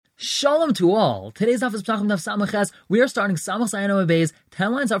Shalom to all. Today's daf is Pesachim daf Samach. We are starting Samach Zayin Beis,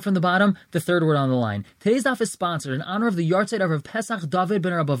 10 lines up from the bottom, the third word on the line. Today's daf is sponsored in honor of the yahrzeit of Rav Pesach David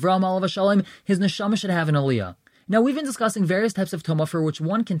ben Rabbi Avraham alav Shalom. His neshama should have an aliyah. Now, we've been discussing various types of toma for which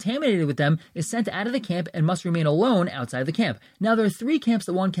one contaminated with them is sent out of the camp and must remain alone outside the camp. Now, there are three camps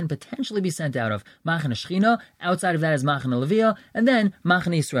that one can potentially be sent out of. Machane Shechina, outside of that is Machane Levia, and then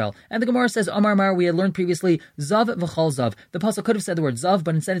Machane Yisrael. And the Gemara says, Amar Mar, we had learned previously, Zav v'chol Zav. The pasuk could have said the word Zav,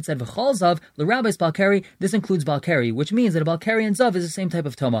 but instead it said v'chol Zav, l'rabbis Balkari. This includes Balkari, which means that a Balkari and Zav is the same type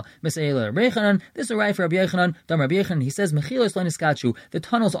of toma. Mesayela Rabbi Yechanan, this is a right for Rabbi Yechanan, Dam Rabbi Yechanan, he says, Mechilos l'niskachu. The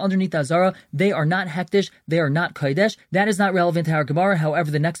tunnels underneath the Azara, they are not hektish, they are not kodesh. That is not relevant to our Gemara. However,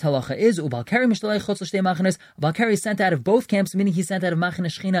 the next halacha is Ubalkari mishlei chutz l'shtei machanes. Balkari is sent out of both camps, meaning he's sent out of Machane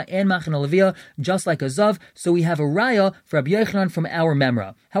Shechina and Machane Levia, just like a Zav. So we have a raya for Rabbi Yechanan from our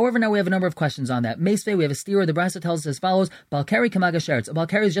memra. However, now we have a number of questions on that. Meisvei, we have a stira. The Brisa tells us as follows: Balkari kamaga sheretz. A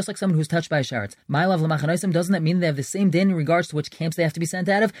Balkari is just like someone who's touched by a sheretz. Ma'alav l'machanosim. Doesn't that mean they have the same din in regards to which camps they have to be sent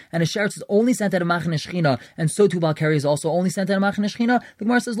out of? And a sheretz is only sent out of Machane Shechina, and so too Balkari is also only sent out of Machane Shechina. The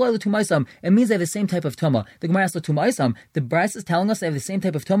Gemara says lo l'tumaisam. It means they have the same type of tuma. The Gemara asks l'tumaisam. The Brisa is telling us they have the same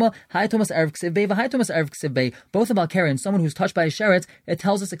type of tuma. Hi Thomas Erev Ksiv Bey, Hi Thomas Erev Ksiv Bey. Both a Balkari and someone who's touched by a sheretz, it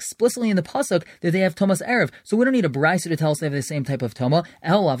tells us explicitly in the pasuk that they have Thomas Erev. So we don't need a Brisa to tell us they have the same type of tuma.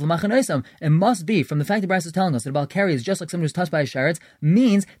 Elav l'machanosim. It must be from the fact the Brisa is telling us that a Balkari is just like someone who's touched by a sheretz,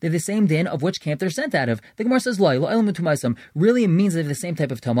 means they have the same din of which camp they're sent out of. The Gemara says lo elam. Really, it means they have the same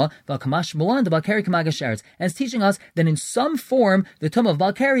type of tuma. V'kamash mulan the Balkari kamaga sheretz, and it's teaching us that in some form the tuma of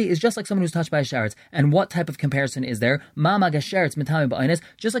Balkari is just like someone who's touched by a sheretz. And what type of comparison is there? Ma'amaga sheretz mitame ba'inus,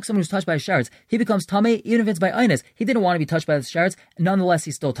 just like someone who's touched by a sheretz, he becomes tamei even if it's by inus. He didn't want to be touched by the sheretz, nonetheless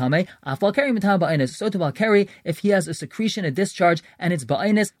he's still tamei. Af Balkari mitame ba'inus. So to Balkari, if he has a secretion, a discharge, and it's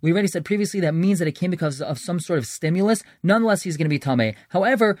ba'inus, we already said previously that means that it came because of some sort of stimulus. Nonetheless, he's going to be tamei.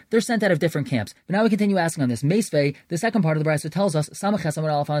 However, they're sent out of different camps. But now we continue asking on this. Meisvei, the second part of the Brisa tells us Samach Samad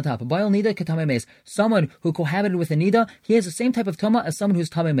Alaf on the top. Ba'il nida ketame meis. Someone who cohabited with a nida, he has the same type of toma as someone who's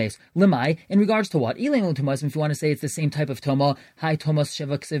tamei meis. Limai, in regards to what? Ilang tumas. If you want to say it's the same type of toma, hi Thomas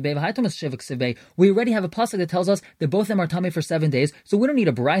Shiva Ksiv Bey, hi Thomas Shiva Ksiv Bey. We already have a pasuk that tells us that both of them are tamei for 7 days, so we don't need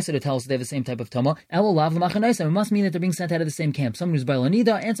a Brisa to tell us they have the same type of toma. Elolav l'machanosim. It must mean that they're being sent out of the same camp. Someone who's ba'il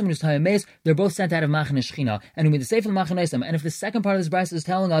nida and someone who's tamei meis, they're both sent out of Machane Shechina. And we need to say for the Machanosim. And if the second part of this Brisa is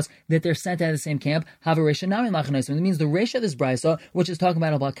telling us that they're sent out of the same camp, have a Resha Nami Machanosim. It means the Resha of this Brisa, which is talking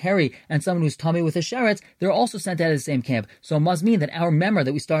about a Balkari and someone who's tamei with a sheretz, they're also sent out of the same camp. So it must mean that our memra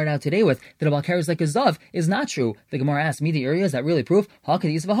that we started out today with, that a Balkari is like a Zav, is not true. The Gemara asks me the area, is that really proof? Hakad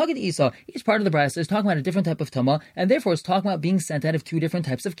Isa, Hakad Isa. Each part of the Brisa is talking about a different type of tama, and therefore it's talking about being sent out of two different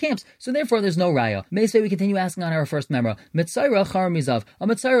types of camps. So therefore there's no raya. Meisvei, we continue asking on our first memra. Mitzayra char mizav. A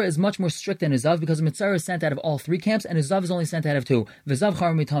Mitzayra is much more strict than a Zav because a Mitzayra is sent out of all three camps, and a Zav is only sent out of two. V'zav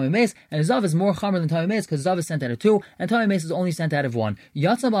char mitame meis, and a Zav is more chamer than tamei meis because Zav is sent out of two, and tamei meis is only sent out of one.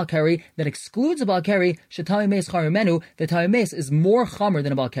 Yatsa Balkari, that excludes a Balkari, shetami meis char menu, that tamei meis is more chamer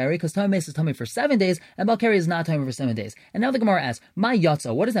than a Balkari because tamei meis is tamei for 7 days, and Balkari is not tamei for 7 days. And now the Gemara asks, my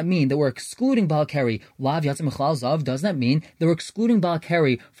Yatsa, what does that mean that we're excluding Balkari? Lav Yatsa Mechlal Zav, does that mean that we're excluding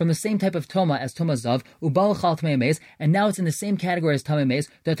Balkari from the same type of toma as toma Zav, ubal chal tamei meis, and now it's in the same category as tamei meis,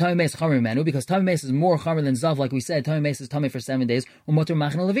 that tamei meis chamer menu, because tamei meis is more chamer than Zav, like we said, tamei meis is tamei for 7 days, umoter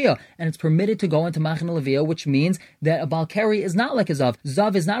Machane Levia, and it's permitted to go into Machane Levia, which means that a Balkari is not like a Zav.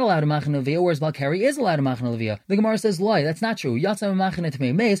 Zav is not allowed in Machane Levia, whereas Balkari is allowed in Machane Levia. The Gemara says, Loi, that's not true. Yatsa Machane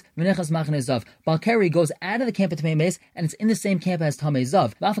Tamei Meis, v'nechas Machane Zav. Balkari goes out of the camp of Tamei Meis, and it's in the same camp as Tamei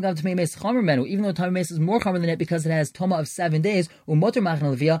Zav. V'afagav Tamei Meis chamer menu, even though Tamei Meis is more chamer than it because it has toma of 7 days, umoter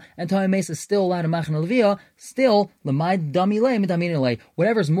Machane Levia, and Tamei Meis is still allowed in Machane Levia, still, l'mai damile midaminile.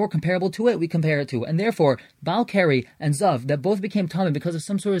 Whatever is more comparable to it, we compare it to. And therefore, Balkari and Zav, that both became tamei because of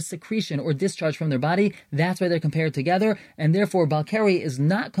some sort of secretion or discharge from their body, that's why they're compared together, and therefore Balkari is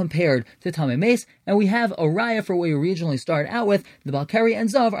not compared to tamei meis, and we have a raya for what we originally started out with. The Balkari and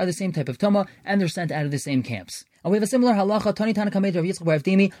Zav are the same type of toma, and they're sent out of the same camps. And we have a similar halacha, Tani Tana Kamed Rav Yitzchak bar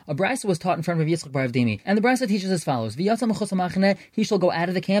Avdimi. A Brisa was taught in front of Rav Yitzchak bar Avdimi. And the Brisa teaches as follows: V'yatsa mechutz hamachane, he shall go out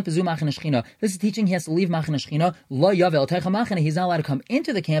of the camp, zu machane shechina. This is teaching he has to leave machane shechina. Lo yavel teicha machane, he's not allowed to come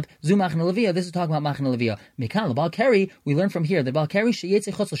into the camp, zu machane levia. This is talking about machane levia. Mekan Balkari, we learn from here that Balkari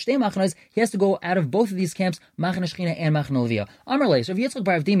sheyetze chutz l'shtei machanes, he has to go out of both of these camps, machane shechina and machane levia. Amar leis, Rav Yitzchak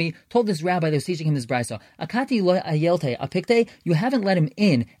bar Avdimi told this rabbi that was teaching him this Brisa, Akati lo ayelte apikte, you haven't let him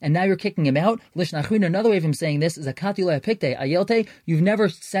in, and now you're kicking him out. Lishnachrin, another way of him saying this is Akati lo apikte. You've never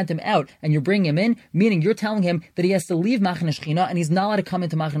sent him out and you're bringing him in, meaning you're telling him that he has to leave Machane Shechina and he's not allowed to come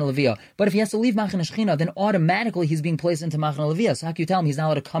into Machane Levia. But if he has to leave Machane Shechina, then automatically he's being placed into Machane Levia. So how can you tell him he's not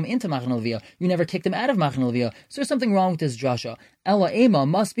allowed to come into Machane Levia? You never kicked him out of Machane Levia. So there's something wrong with this drasha. Ella Ema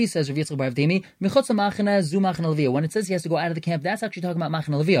must be, says Rav Yitzchak bar Avdimi, Michutz Machana Zu Machana Levia. When it says he has to go out of the camp, that's actually talking about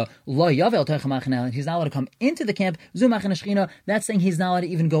Machana Levia. Lo Yavel Toich Machana, he's not allowed to come into the camp. Zu Machana Shechina, that's saying he's not allowed to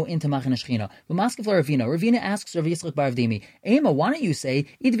even go into Machana Shechina. But Maskef Ravina, Ravina asks Rav Yitzchak bar Avdimi, Ema, why don't you say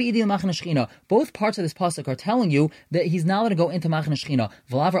Idvi Idi Machana Shechina? Both parts of this pasuk are telling you that he's not allowed to go into Machana Shechina.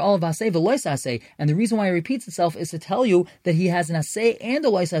 V'lavar all of Aseh v'lois Aseh, and the reason why it repeats itself is to tell you that he has an Aseh and a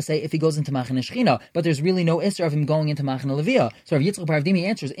lois Aseh if he goes into Machana Shechina. But there's really no Isser of him going into Machana Levia. So Rav Yitzchak bar Avdimi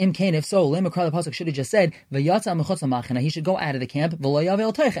answers, Im Kain, if so, Lemakar the pasuk should have just said V'yatza mechutz Machana. He should go out of the camp, v'lo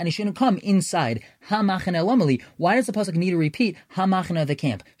yavel toich, and he shouldn't come inside. Ha Machana lamali. Why does the pasuk need to repeat Ha Machana the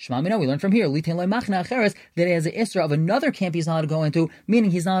camp? Shema Mina, we learn from here Litain Lo Machana Acheres that he has an Isra of another camp he's not allowed to go into,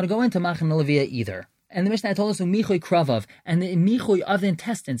 meaning he's not allowed to go into Machana Levia either. And the Mishnah told us Michui Kravav, and the Michui of the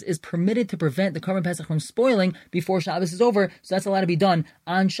intestines is permitted to prevent the Korban Pesach from spoiling before Shabbos is over, so that's allowed to be done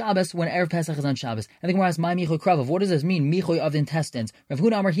on Shabbos when Erev Pesach is on Shabbos. And the Gemara asks, my Michui Kravav, what does this mean, Michui of the intestines? Rav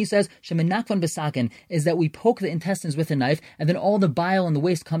Huna Amar, he says, Shemenakvan Besakin, is that we poke the intestines with a knife, and then all the bile and the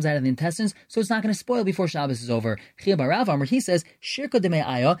waste comes out of the intestines, so it's not going to spoil before Shabbos is over. Chia bar Rav Amar, he says, Shirka Demei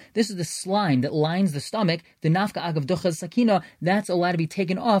Aya, this is the slime that lines the stomach, the Nafka Agav Duchas Sakina, that's allowed to be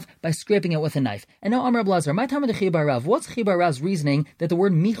taken off by scraping it with a knife. And now Amar Blazar, my time of the Chia bar Rav, what's Chia bar Rav's reasoning that the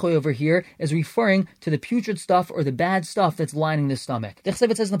word Michoy over here is referring to the putrid stuff or the bad stuff that's lining the stomach? The Chsev,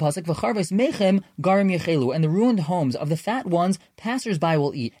 it says in the pasuk, V'charves mechem garim yechelu, and the ruined homes of the fat ones, passers-by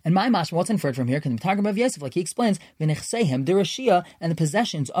will eat. And my mashma, what's inferred from here? Can the Targum of Yosef, like he explains, V'nechsehem, the Rashia, and the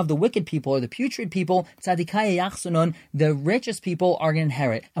possessions of the wicked people or the putrid people, tzadikaya yachsunon, the righteous people are going to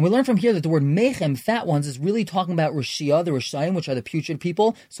inherit. And we learn from here that the word mechem, fat ones, is really talking about Rashia, the Rashayim, which are the putrid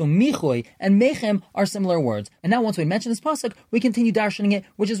people. So Michoy and mechem are similar words. And now once we mention this pasuk, we continue darshaning it,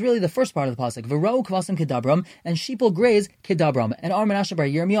 which is really the first part of the pasuk. V'ra'u kvasim kedabram, and sheep will graze kedabram. And Ar Menashe bar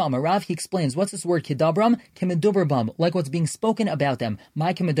Yirmiyah Amarav, he explains, what's this word kedabram? Kemeduber bam, like what's being spoken about them.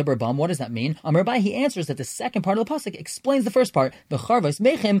 My kemeduber bam, what does that mean? Amarabai, he answers that the second part of the pasuk explains the first part. V'charvos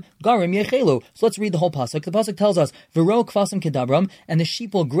mechem garim yechelu. So let's read the whole pasuk. The pasuk tells us, V'ra'u kvasim kedabram, and the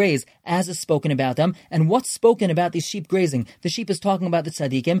sheep will graze as is spoken about them. And what's spoken about these sheep grazing? The sheep is talking about the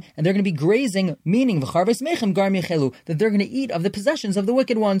tzaddikim, and they're going to be grazing, meaning v'charvos mechem that they're going to eat of the possessions of the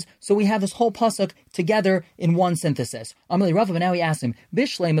wicked ones. So we have this whole pasuk together in one synthesis. Amalei Rava, but now he asks him,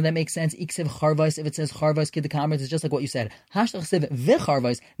 Bishleim, that makes sense. Iksiv charvais, if it says charvais kidakamer, it's just like what you said. Hashtag siv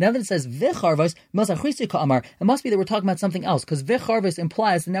v'charvais. Now that it says v'charvais, it must be that we're talking about something else, because v'charvais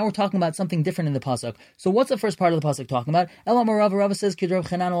implies that now we're talking about something different in the pasuk. So what's the first part of the pasuk talking about? El Amarav, Rava says, Kidrav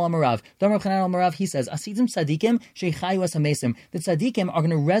Chanan El Amarav. Rav Chanan El Amarav, he says, Asidim tzadikim shechayu as hamesim. The tzadikim are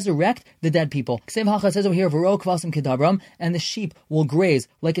going to resurrect the dead people. Ksiv Hacha says over here, Kvasim kedabram, and the sheep will graze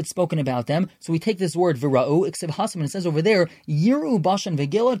like it's spoken about them. So we take this word v'ra'u, except Hasim, and it says over there, Yiru Bashan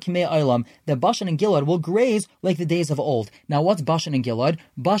v'Gilad kimei Eilam, that Bashan and Gilad will graze like the days of old. Now what's Bashan and Gilad?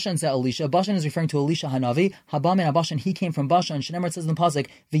 Bashan said Elisha. Bashan is referring to Elisha Hanavi. Habam and Bashan, he came from Bashan. Shenemar, it says in the pasuk,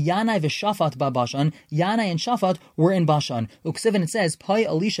 V'yanai v'Shafat ba Bashan. Yanai and Shafat were in Bashan. Uksiv, and it says, Pai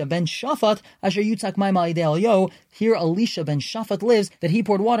Elisha ben Shafat asher yutzak mai ma'idei Elyo. Here Elisha ben Shafat lives, that he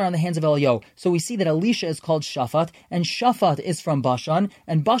poured water on the hands of Elyo. So we see that Elisha is called Shafat, and Shafat is from Bashan,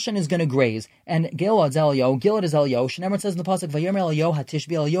 and Bashan is going to graze. And Gilad's Elyo, Gilad is Elyo. Shenemar says in the pasuk, Vayomer Elyo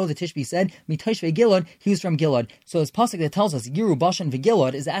hatishbi Elyo, the Tishbi said, Mitosh ve'Gilad, he was from Gilad. So this pasuk that tells us Yiru Bashan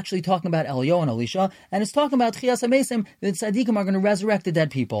ve'Gilad is actually talking about Elyo and Elisha, and it's talking about Chias HaMesim, that tzaddikim are going to resurrect the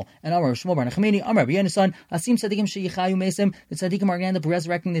dead people. And Amar Shmuel bar Nachmani, Amar B'Yenasan, Asim tzaddikim sheyichayu mesim, the tzaddikim are going to end up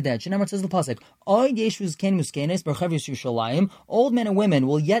resurrecting the dead. Shenemar says in the pasuk, Oy yeshuz ken muskenes barchav Yerushalayim, old men and women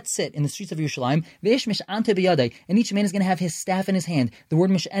will yet sit in the streets of Yerushalayim, ve'esh mish'ante b'yadai, and each man is going to have his staff in his hand. The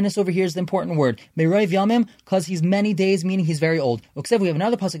word mish'enes over here is the important word. Me'roiv yamim, because he's many days, meaning he's very old. Uksev, we have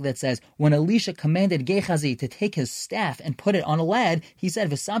another pasuk that says, when Elisha commanded Gehazi to take his staff and put it on a lad, he said,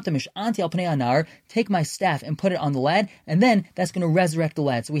 V'samta mish'anti al pnei anar, take my staff and put it on the lad, and then that's going to resurrect the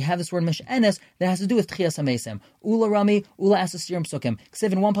lad. So we have this word mish'enes that has to do with Tchias HaMesim. Ula Rami, Ula Asasirim Psukim.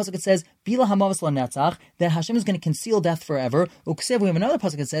 Uksev, in one pasuk it says, Bila Hamavas LaNetzach, that Hashem is going to conceal death forever. Uksev, we have another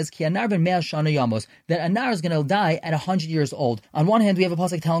pasuk that says, Ki anar ben mea shana yamos, that Anar is going to die at 100 years old. On one hand, we have a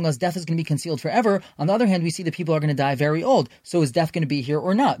pasuk telling us death is going to be concealed forever. On the other hand, we see that people are going to die very old. So is death going to be here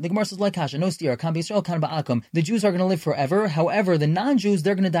or not? The Gemara says, like Kasha, no stira, kan b'Yisrael, kan ba'akum. The Jews are going to live forever. However, the non-Jews,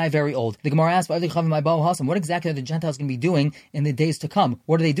 they're going to die very old. The Gemara asks, what exactly are the Gentiles going to be doing in the days to come?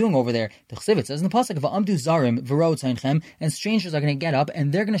 What are they doing over there? The Chsivit says in the pasuk, V'amdu zarim v'ro tzainchem, and strangers are going to get up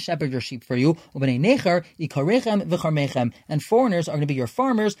and they're going to shepherd your sheep for you. U'bnei necher ikarechem v'charmechem, and foreigners are going to be your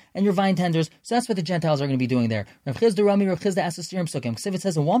farmers and your vine tenders. So that's what the Gentiles are going to be doing there. Rav Chizda Rami, Rav Chizda asks Stirim Psukim. Ksiv, it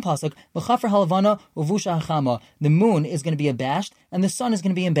says in one pasuk, V'chafer halavana uvusha hachama. The moon is going to be abashed and the sun is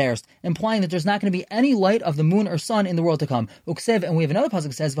going to be embarrassed, implying that there's not going to be any light of the moon or sun in the world to come. Uksiv, and we have another pasuk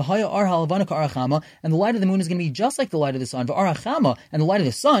that says, V'haya ar halavana ka arachama, and the light of the moon is going to be just like the light of the sun. V'ar hachama, and the light of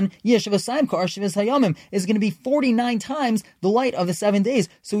the sun, yeshivasayim ka ar shivas hayamim, is going to be 49 times the light of the 7 days.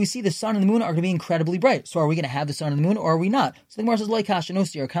 So we see the sun and the moon are going to be incredibly bright. So are we going to have the sun and the moon, or are we not? So the Gemara says, Loi kasha no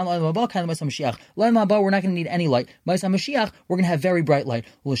stir, kan l'ayim haba, kan l'mayis HaMashiach. L'ayim haba, we're not going to need any light. Mayis HaMashiach, we're going to have very bright light.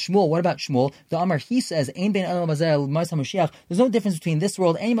 Well, Shmuel, what about Shmuel? The Amar, he says, Ein ben elam hazeh Mayis HaMashiach. There's no difference between this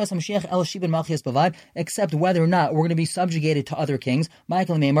world and Mayis HaMashiach el shibin malchias bavad, except whether or not we're going to be subjugated to other kings.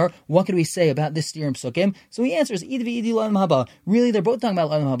 Michael Meimar, what could we say about this Stirim Psukim? So he answers, Id v'idi l'ayim haba. Really, they're both talking about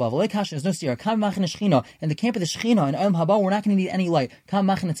l'ayim haba. V'loi kasha, there's no stir. Kam machin shechina. In the camp of the Shechina and Olam Haba, we're not going to need any light. Kam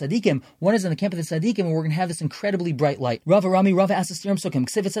machin tzadikim. One is in the camp of the tzadikim, and we're going to have this incredibly bright light. Rava Rami, Rava asks Stirim Psukim.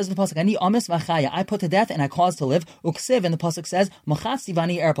 Ksiv, it says in the pasuk, Ani amis v'achaya. I put to death and I cause to live. Uksiv, and the pasuk says, Machatzi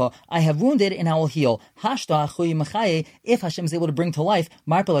v'ani erpa. I have wounded and I will heal. Hashta chuy machaye. If Hashem is able to bring to life,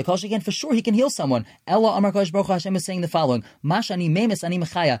 marpa lekosh again, for sure He can heal someone. Ella Amar Kodesh Baruch Hu, Hashem is saying the following: Mashani memis ani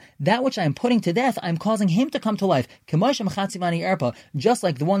machaya. That which I am putting to death, I am causing him to come to life. K'moshe machatzi v'ani erpa. Just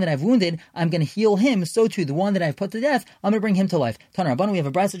like the one that I've wounded, I'm going to heal him. So too, the one that I've put to death, I'm going to bring him to life. Tanar Rabbanan, we have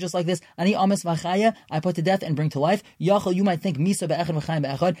a brisa just like this. Ani amis v'achaya, I put to death and bring to life. Yachal, you might think misa be'echad v'chayim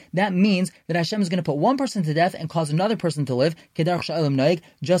be'echad. That means that Hashem is going to put one person to death and cause another person to live. Kedarch sha'olam noeg,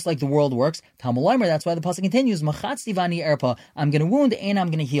 just like the world works. Talmud Leimer, that's why the pasuk continues. Machatzi v'ani erpa. I'm going to wound and I'm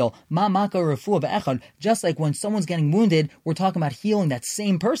going to heal. Ma maka refuah be'echad. Just like when someone's getting wounded, we're talking about healing that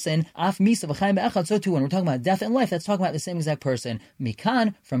same person. Af misa v'chayim be'echad. So too, when we're talking about death and life, that's talking about the same exact person.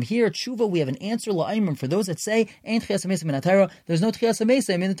 Mikan, from here, tshuva, we have an answer la'imrim for those that say ain't tchias hamesim in the Torah. There's no tchias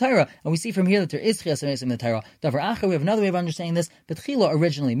hamesim in the Torah, and we see from here that there is tchias hamesim in the Torah. Davar acher, we have another way of understanding this. Betchila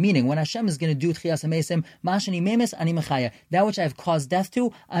originally, meaning when Hashem is going to do tchias hamesim, mashani memes ani mechaya. That which I have caused death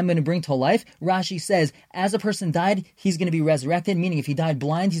to, I'm going to bring to life. Rashi says, as a person died, he's going to be resurrected. Meaning, if he died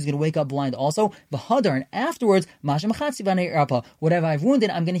blind, he's going to wake up blind also. V'hadar, and afterwards, mashem chatzi v'nei erpa. Whatever I've wounded,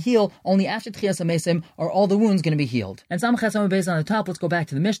 I'm going to heal. Only after tchias hamesim are all the wounds going to be healed. And Samach Chesam based on the top. Let's go back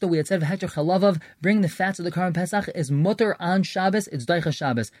to the Mishnah. We had said v'hektor chalavav, bring the fats of the Karban Pesach is mutter on Shabbos. It's daicha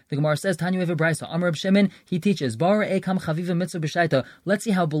Shabbos. The Gemara says, Tanya we have a brisa. Amar Reb Shimon, he teaches, Bar ekam chaviva mitzvah b'shaita. Let's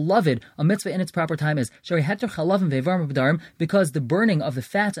see how beloved a mitzvah in its proper time is. Shari hektor chalavim ve'varm b'darim, because the burning of the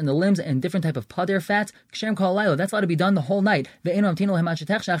fats and the limbs and different type of pader fats, kshem kol halayla, that's allowed to be done the whole night. Ve'enu amtinu lehem ad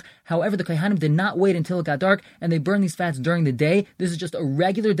shetechshach. However, the kohanim did not wait until it got dark, and they burned these fats during the day. This is just a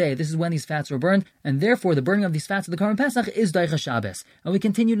regular day. This is when these fats were burned, and therefore the burning of these fats of the Karban Pesach is daicha Shabbos. And we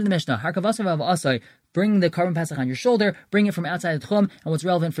continue to the Mishnah. Harkavasav av asai. Bring the Karban Pesach on your shoulder, bring it from outside the Tchum, and what's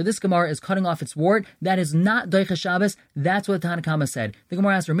relevant for this Gemara is cutting off its wart. That is not Daicha Shabbos. That's what Tanna Kama said. The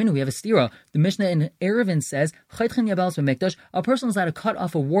Gemara asks Raminu, we have a stira. The Mishnah in Erevin says, a person is allowed to cut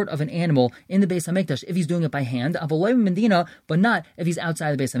off a wart of an animal in the Beis HaMikdash if he's doing it by hand, but not if he's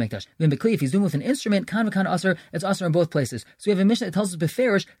outside the Beis HaMikdash. If he's doing it with an instrument, kan v'kan aser, it's aser in both places. So we have a Mishnah that tells us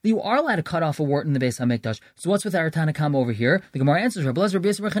beferish that you are allowed to cut off a wart in the Beis HaMikdash. So what's with our Tanna Kama over here? The Gemara answers, Rabbi Lezer, Rabbi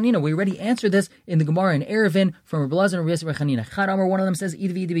Yosef, Rabbi Chanina. We already answered this in the Gemara in Erevin from Rabbi Lezer and Rabbi Yosef Chanina. Chad Amar, one of them says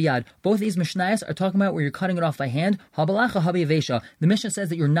Id v'Id b'yad. Both these Mishnayos are talking about where you're cutting it off by hand. Habalacha habi avesha. The Mishnah says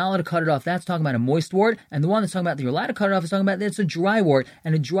that you're not allowed to cut it off. That's talking about a moist wart, and the one that's talking about that you're allowed to cut it off is talking about that it's a dry wart.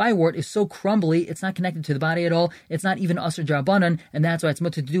 And a dry wart is so crumbly, it's not connected to the body at all. It's not even aser drabanan, and that's why it's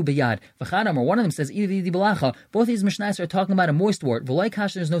mutter to do b'yad. V'chad Amar, one of them says Id v'Id b'lacha. Both these Mishnayos are talking about a moist wart. V'loi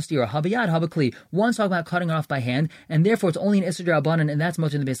kash, there's no stira. Habiyad habakli. One's talking about cutting it off by hand, and therefore it's only an iser drabanan, and that's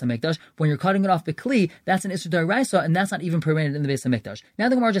mutter in the Beis HaMikdash. When you're cutting it off b'kli, that's an iser d'oraisa, and that's not even permitted in the Beis HaMikdash. Now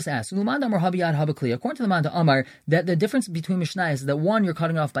the Gemara just asks, according to the Manda Amar, that the difference between Mishnayos is that one you're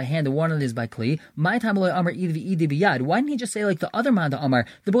cutting it off by hand, and one is by kli. My time Amar b'yad. Why didn't he just say like the other Manda Amar?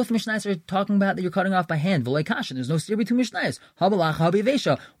 The both Mishnayos are talking about that you're cutting off by hand. V'lei kasha. There's no steer between Mishnayos. Habalach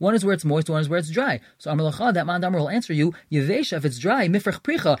habivesha. One is where it's moist, one is where it's dry. So Amar Lacha, that Manda Amar will answer you. Yevesha, if it's dry, mifrach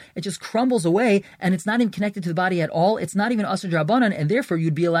pricha, it just crumbles away, and it's not even connected to the body at all. It's not even asur drabanan, and therefore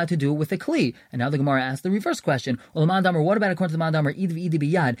you'd be allowed to do it with a kli. And now the Gemara asks the reverse question. Well, Manda Amar, what about according to the Manda Amar, Id v'Id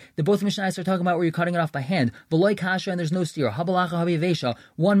b'yad? The both Mishnayos are talking about where you're cutting it off by hand. V'loi kasha, and there's no steer. Habalacha habivesha.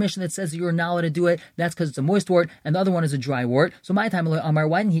 One Mishnah that says that you're not allowed to do it, that's because it's a moist wart, and the other one is a dry wart. So my time Amar,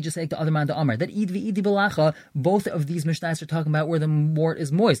 why didn't he just say like the other Manda Amar? That Id v'Id b'lacha, both of these Mishnayos are talking about where the wart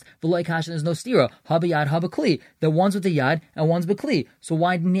is moist. V'loi kasha, there's no steer. Habiyad habakli. The one's with the yad and one's b'kli. So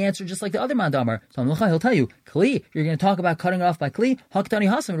why didn't he answer just like the other Manda Amar? So Amar, he'll tell you, kli, you're going to talk about cutting it off by kli. Haktani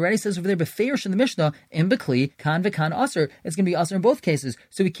Hasam, it already says over there, beferish in the Mishnah. Mishnah, in Bekli, kan v'kan aser. It's going to be aser in both cases.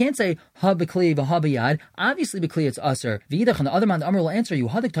 So we can't say ha Bekli v'ha b'yad. Obviously, Bekli it's aser. V'idach, on the other hand, the Amr will answer you,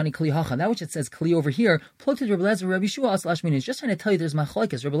 hadik tani Kli hacha. That which it says Kli over here, plucked Rabbi Lezer, Rabbi Yeshua, /min. It's just trying to tell you there's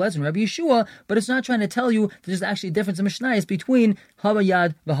machlokes, Rabbi Lezer and Rabbi Yeshua, but it's not trying to tell you there's actually a difference in Mishnayos between ha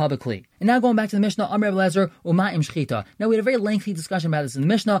b'yad v'ha Bekli. And now going back to the Mishnah, Amr Rabbi Lezer, uma'im shchita. Now we had a very lengthy discussion about this in the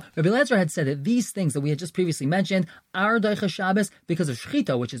Mishnah. Rabbi Lezer had said that these things that we had just previously mentioned are Deicha Shabbos because of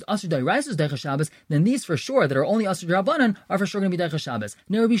shchita, which is Asur Dairaisus Deicha Shabbos. Then these for sure that are only Asur D'Rabbanan are for sure going to be Deicha Shabbos.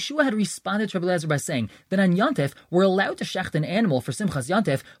 Now Rabbi Yeshua had responded to Rabbi Lezer by saying that on Yontif we're allowed to shecht an animal for Simchas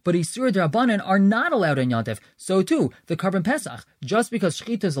Yontif, but Isur D'Rabbanan are not allowed on Yontif. So too the Karban Pesach. Just because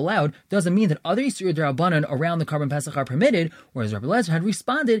shchita is allowed doesn't mean that other Isur D'Rabbanan around the Karban Pesach are permitted. Whereas Rabbi Lezer had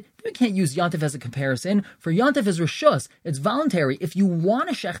responded, we can't use Yontif as a comparison. For Yontif is Rishus. It's voluntary. If you want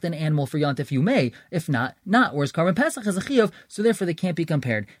to shecht an animal for Yontif, you may. If not, not. Whereas Karban Pesach is a chiyuv, so therefore they can't be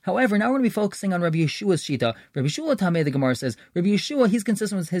compared. However, now we're going to be focusing on Rabbi Yeshua's shita. Rabbi Yeshua Tameh, the Gemara says, Rabbi Yeshua, he's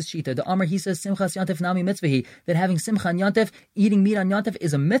consistent with his shita. The Amr, he says, Simchas Yontif Nami Mitzvahi, that having Simcha on Yontif, eating meat on Yontif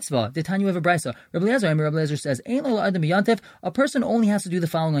is a mitzvah. The Tanya of a brisa. Rabbi Lezer says, Ein lo adam Yontif, a person only has to do the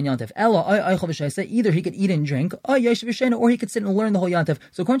following on Yontif. Either he could eat and drink, or he could sit and learn the whole Yontif.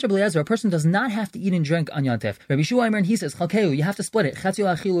 So according to Rabbi Lezer, a person does not have to eat and drink on Yontif. Rabbi Yeshua, and he says, you have to split it. Half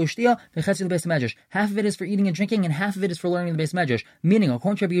of it is for eating and drinking, and half of it is for learning the Beis Medrash. Meaning,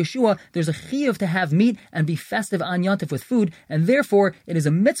 according to Rabbi Yeshua, there's a chiyuv to have meat and be festive on Yontif with food, and therefore it is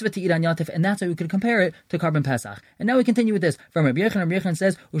a mitzvah to eat on Yontif, and that's why we could compare it to Karban Pesach. And now we continue with this. From Rabbi Yechon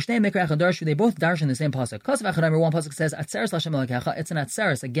says, they both darsh in the same pasuk. One pasuk says, Atzeres Lashem Elokecha, it's an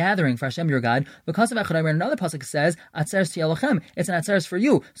Atzeres, a gathering for Hashem your God. Because of another pasuk says, Atzeres Tielachem, it's an Atzeres for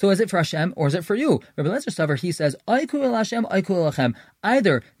you. So is it for Hashem or is it for you? Rabbi Lezer Savar, he says, Aiku el Hashem, Aiku elachem.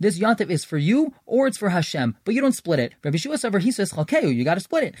 Either this Yontif is for you or it's for Hashem, but you don't split it. Rabbi Yeshua Savar, he says, you got to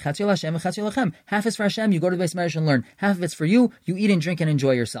split it. Chatzi el Hashem and Chatzi elachem. Half is for Hashem, you go to the Beis Medrash and learn. Half of it's for you, you eat and drink and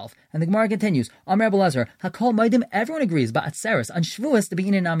enjoy yourself. And the Gemara continues, Amar Rabbi Lezer, Hakol Maidim, everyone agrees, but Atzeres, on Shavuos, to be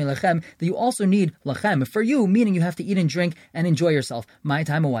in Nami Lachem, that you also need Lachem. For you, meaning you have to eat and drink and enjoy yourself. My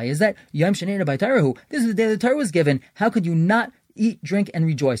time, why is that? Yom Shanina by Tarahu. This is the day the Torah was given. How could you not eat, drink, and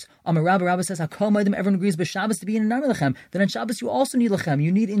rejoice? Amar Rabba says, Hakol Maidim, everyone agrees, but Shabbos to be in Nami Lachem. Then on Shabbos you also need Lachem. You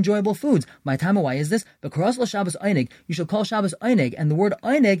need enjoyable foods. My time, why is this? Because Shabbos Einig, you shall call Shabbos Einig, and the word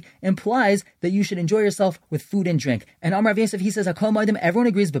Einig implies that you should enjoy yourself with food and drink. And Amar Yosef, he says, Hakol Maidim, everyone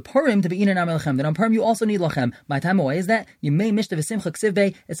agrees, but Purim to be in Nami Lachem. Then on Purim you also need Lachem. My time, why is that? You may mishta v'simcha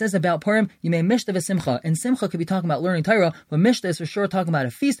ksivbei. It says about Purim, you may mishta v'simcha. And simcha could be talking about learning Torah, but mishta is for sure talking about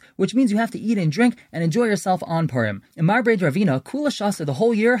a feast, which means you have to eat and drink and enjoy yourself on Purim. In Marbrei Ravina, Kula Shasa, the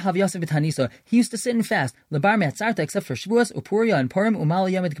whole year, Hav Yosef v'Tanisa, he used to sit and fast. Lebar me'atzarta, except for Shavuos, Upuria, and Purim,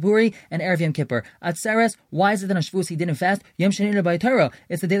 Umal Yom Kippuri, and Erev Yom Kippur. Atzeres, why is it that on Shavuos he didn't fast? Yom Shanina by Torah.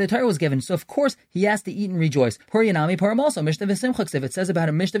 It's the day the Torah was given, so of course he has to eat and rejoice. Puriyanami, Purim also, Mishta v'Simcha ksiv. It says about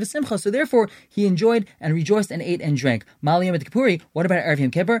him Mishta v'Simcha, so therefore he enjoyed and rejoiced and ate and drank. Mal Yom Kippuri, what about Erev Yom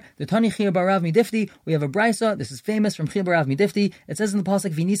Kippur? The Tani Chia Barav Midifti, we have a brisa, this is famous from Chia Barav Midifti. It says in the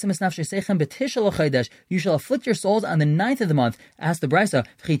pasuk, V'nisam esnafshe sechem b'tishal chodesh, you shall afflict your souls on the 9th of the month. Ask the brisa,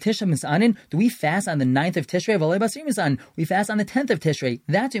 do we fast on the 9th of Tishrei? We fast on the 10th of Tishrei.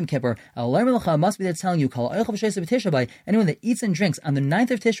 That's Yom Kippur. Al must be that's telling you, anyone that eats and drinks on the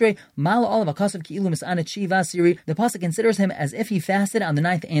 9th of Tishrei, the pasuk considers him as if he fasted on the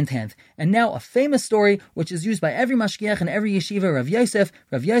 9th and 10th. And now a famous story, which is used by every mashgiach and every yeshiva, Rav Yosef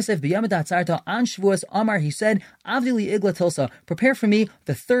b'yom ha'atzarta on Shavuos Amar, he said, Avdili igla tilsa, prepare for me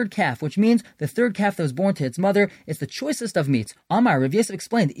the third calf, which means the third calf that was born to its mother. It's the choicest of meats. Amar, Rav Yosef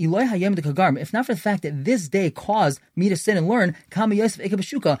explained, if not for the fact that this day caused me to sit and learn, Kama Yosef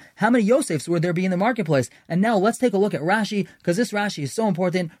Ikabashuka, how many Yosefs would there be in the marketplace? And now let's take a look at Rashi, because this Rashi is so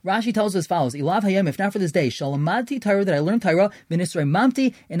important. Rashi tells us as follows, Ilav Hayem, if not for this day, Shalamadti Torah, that I learned Torah, V'nisrei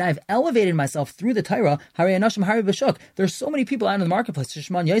Mamti, and I've elevated myself through the Torah, Hari Anashim Hari Bashuk. There's so many people out in the marketplace,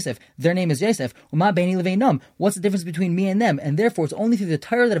 Shishman Yosef, their name is Yosef, Uma Beini Leveinam, what's the difference between me and them? And therefore it's only through the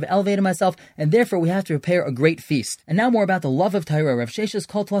Torah that I've elevated myself, and therefore we have to prepare a great feast. And now more about the love of Torah. Rav Sheshes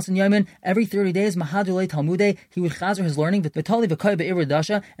called to us in Yemen, every 30 days, Mahadulei Talmudei, he would chazer his learning, V'tali v'kai be'ivra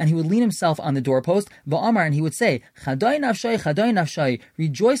dasha, and he would lean himself on the doorpost, V'amar, and he would say, Chadai nafshai,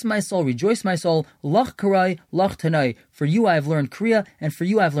 rejoice my soul, lach karai, lach tanai, For you I have learned Kriya, and for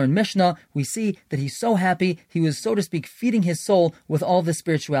you I have learned Mishnah. We see that he's so happy. He was, so to speak, feeding his soul with all this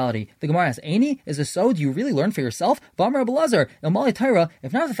spirituality. The Gemara asks, Aini, is this so? Do you really learn for yourself? V'amar Abelazar, Ilmali Torah,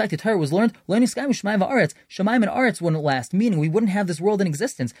 if not the fact that Torah was learned, Learning Sky Shemayim Va'aretz, Shemayim and Aretz wouldn't last, meaning we wouldn't have this world in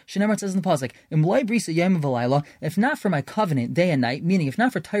existence. Shenemar says in the Pasuk, Imloi Brisa Yom V'Layla, if not for my covenant day and night, meaning if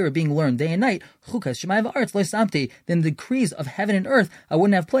not for Torah being learned day and night, Chukas Shemayim Va'aretz Lo Samti, then the decrees of heaven and earth I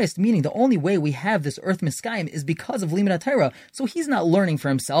wouldn't have placed, meaning the only way we have this earth Miskayim is because of Limud Torah. So he's not learning for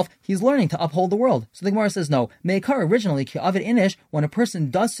himself, he's learning to uphold the world. So the Gemara says no. Meikar originally, Ki Avid Inish, when a person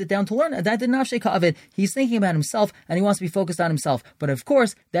does sit down to learn, that did not Ka Avid, he's thinking about himself and he wants to be focused on himself. But of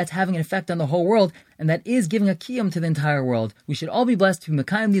course, that's having an effect on the whole world, and that is giving a kiyum to the entire world. We should all be blessed to be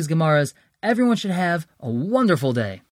Mekayim these Gemaras. Everyone should have a wonderful day.